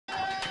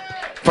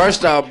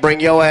First off, bring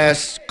your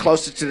ass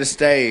closer to the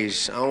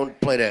stage. I don't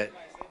play that.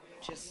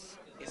 Just,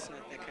 it's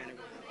not that kind of,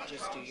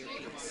 just do your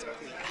piece.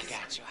 I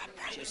got you, I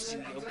promise. Just do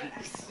your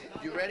piece.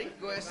 You ready?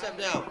 Go ahead, step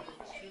down.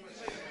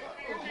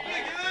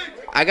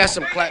 I got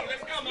some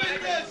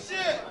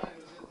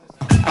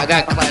I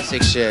got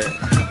classic shit.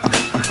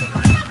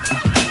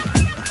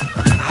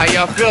 How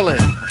y'all feeling?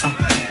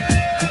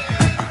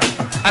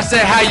 I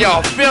said, how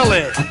y'all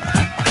feeling?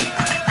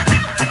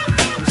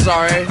 I'm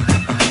sorry.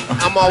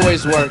 I'm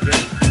always working.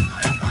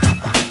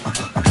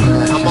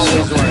 I'm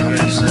always working.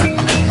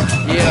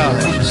 Yeah.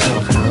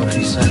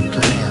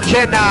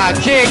 Can I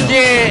kick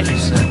it?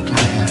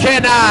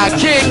 Can I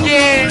kick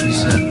it?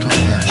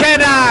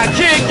 Can I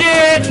kick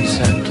it?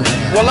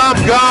 Well,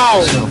 I'm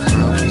gone.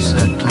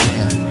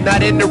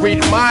 Not in the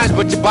reading minds,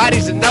 but your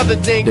body's another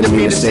thing to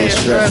me to say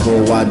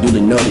stressful. Why do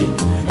the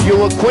noted?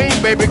 You a queen,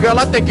 baby girl,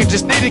 I think you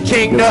just need a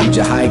king, though. Read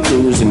your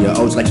haikus and your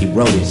odes like he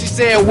wrote it. She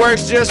said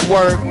work's just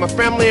work, my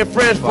family and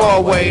friends far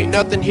away.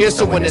 Nothing here,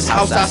 so in this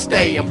house I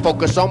stay. I'm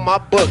focused on my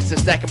books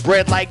and stacking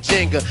bread like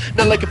Jenga.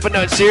 Not looking for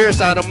nothing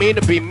serious, I don't mean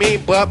to be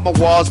mean, but my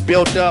walls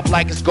built up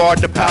like it's guard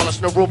the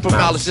palace. No room for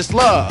malice, just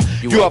love.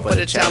 You up for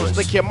the challenge,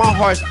 look here, my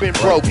heart's been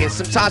broken.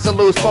 Sometimes I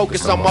lose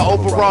focus on my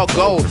overall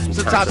goal.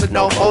 Sometimes I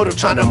know motive,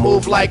 trying to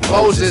move like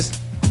Moses.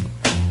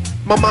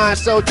 My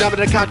mind's so dumb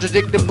and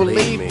contradicting,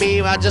 believe me,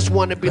 I just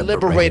want to be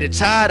liberated.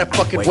 Tired of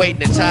fucking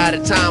waiting and tired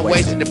of time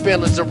wasting. The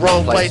feelings in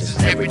wrong places,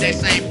 everyday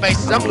same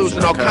faces. I'm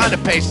losing all kind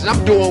of patience.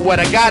 I'm doing what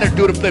I gotta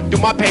do to flip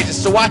through my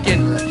pages so I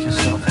can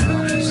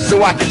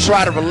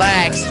try to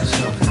relax.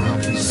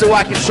 So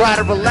I can try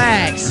to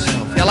relax.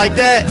 Y'all like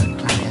that?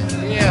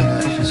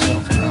 Yeah.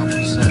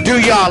 Do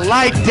y'all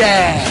like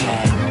that?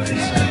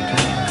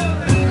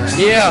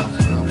 Yeah.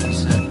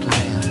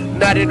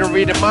 Not in the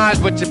reading minds,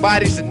 but your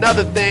body's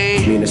another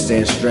thing. You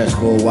understand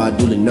stressful, why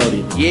do the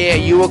noted? Yeah,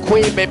 you a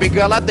queen, baby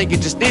girl, I think you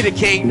just need a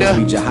king, though.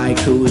 Read your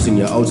haikus and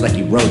your odes like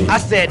he wrote it. I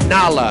said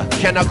Nala,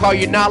 can I call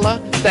you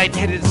Nala? That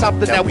hit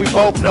something that we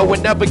both know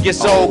and never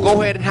gets old.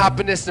 Go ahead and hop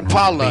in this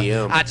Impala.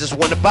 I just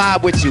wanna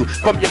vibe with you,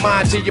 from your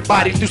mind to your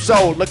body through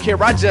soul. Look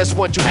here, I just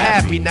want you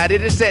happy. Now that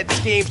it's set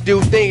schemes,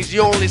 do things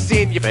you only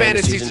see in your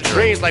fantasies and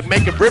dreams, like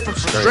making riffs from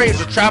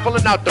strings or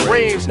traveling out the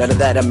rings. None of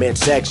that I meant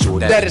sexual.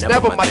 That is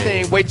never my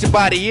thing. Wait, your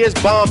body is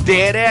bomb,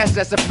 dead ass,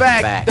 that's a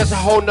fact. That's a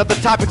whole nother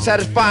topic,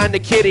 satisfying the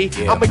kitty.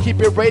 I'ma keep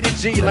it rated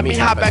G, let me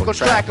hop back on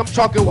track. I'm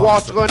talking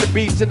walks on the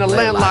beach in a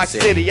landlocked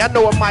city. I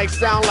know it might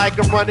sound like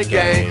a running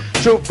game.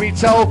 Truth be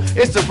told,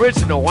 it's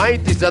original, I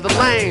ain't these other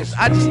lanes.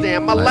 I just stay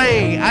in my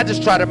lane, I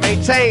just try to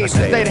maintain a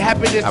state of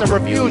happiness. I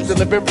refuse to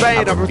live in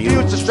vain. I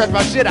refuse to stretch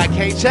my shit, I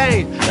can't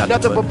change.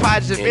 Nothing but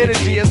positive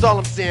energy is all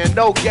I'm saying.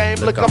 No game,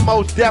 look, I'm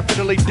most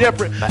definitely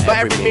different. By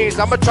every means,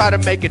 I'ma try to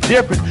make a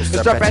difference. And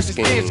start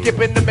passing steam,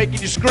 skipping to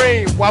making you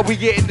scream while we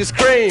getting this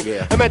cream.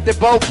 I'm at the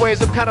both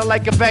ways, I'm kinda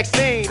like a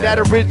vaccine. That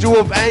original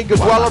of anger,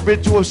 while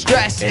original of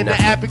stress. In the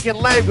African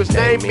language,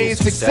 name means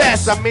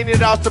success. I mean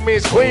it also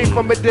means queen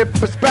from a different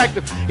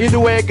perspective. Either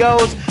way it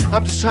goes,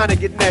 I'm just trying to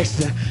get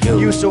next to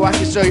you so I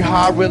can show you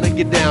how I really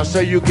get down. So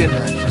you can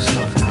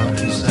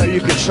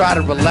try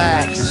to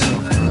relax.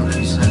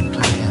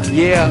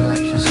 Yeah.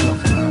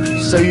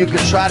 So you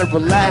can try to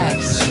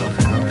relax.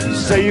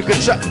 So you can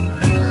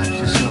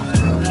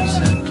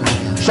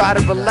try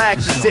to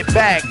relax and sit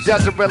back.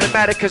 Doesn't really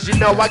matter cause you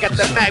know I got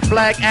the Mac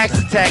Black axe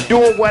attack.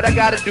 Doing what I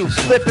gotta do.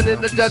 Flipping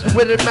in the doesn't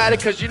really matter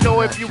cause you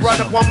know if you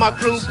run up on my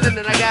crew then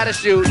I gotta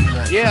shoot.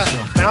 Yeah,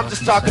 man, I'm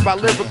just talking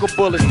about lyrical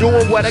bullets.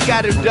 Doing what I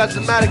gotta do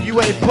doesn't matter.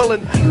 You ain't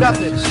pulling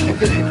nothing.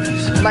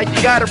 Like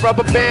you got a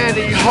rubber band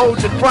and you hold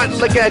the front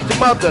and look at your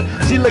mother.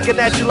 She looking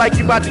at you like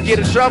you about to get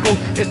in trouble.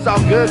 It's all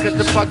good cause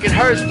the fucking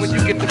hurts when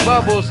you get the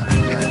bubbles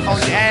on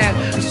your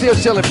ass. You still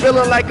chilling,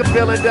 feeling like a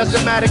villain.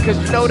 Doesn't matter cause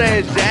you know that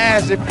it's your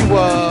ass if you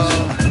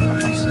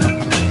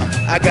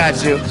I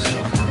got you.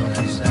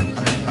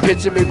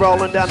 Picture me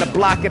rolling down the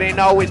block, it ain't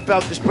always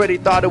felt this pretty.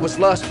 Thought it was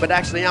lust, but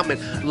actually I'm in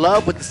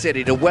love with the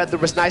city. The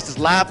weather is nice, it's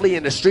lively,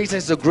 and the streets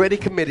ain't so gritty.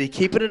 Committee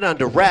keeping it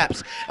under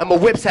wraps. And my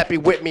whip's happy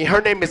with me. Her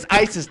name is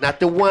Isis,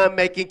 not the one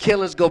making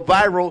killings go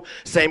viral.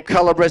 Same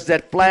color as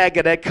that flag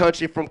of that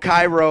country from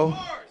Cairo.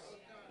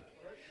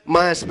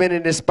 Mind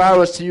spinning in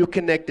spirals till you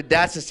connect the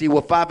dots and see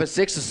what 5 and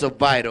 6 are so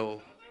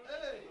vital.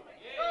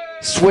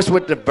 Swiss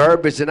with the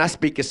verbiage and I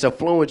speak it so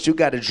fluent. You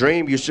got a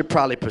dream, you should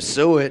probably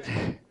pursue it.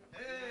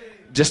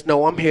 Just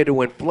know I'm here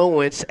to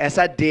influence. As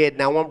I did,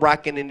 now I'm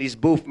rocking in these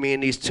booths, me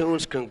and these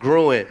tunes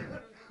congruent.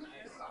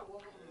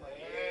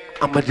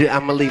 I'ma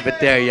leave it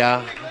there,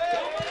 y'all.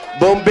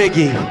 Boom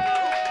Biggie.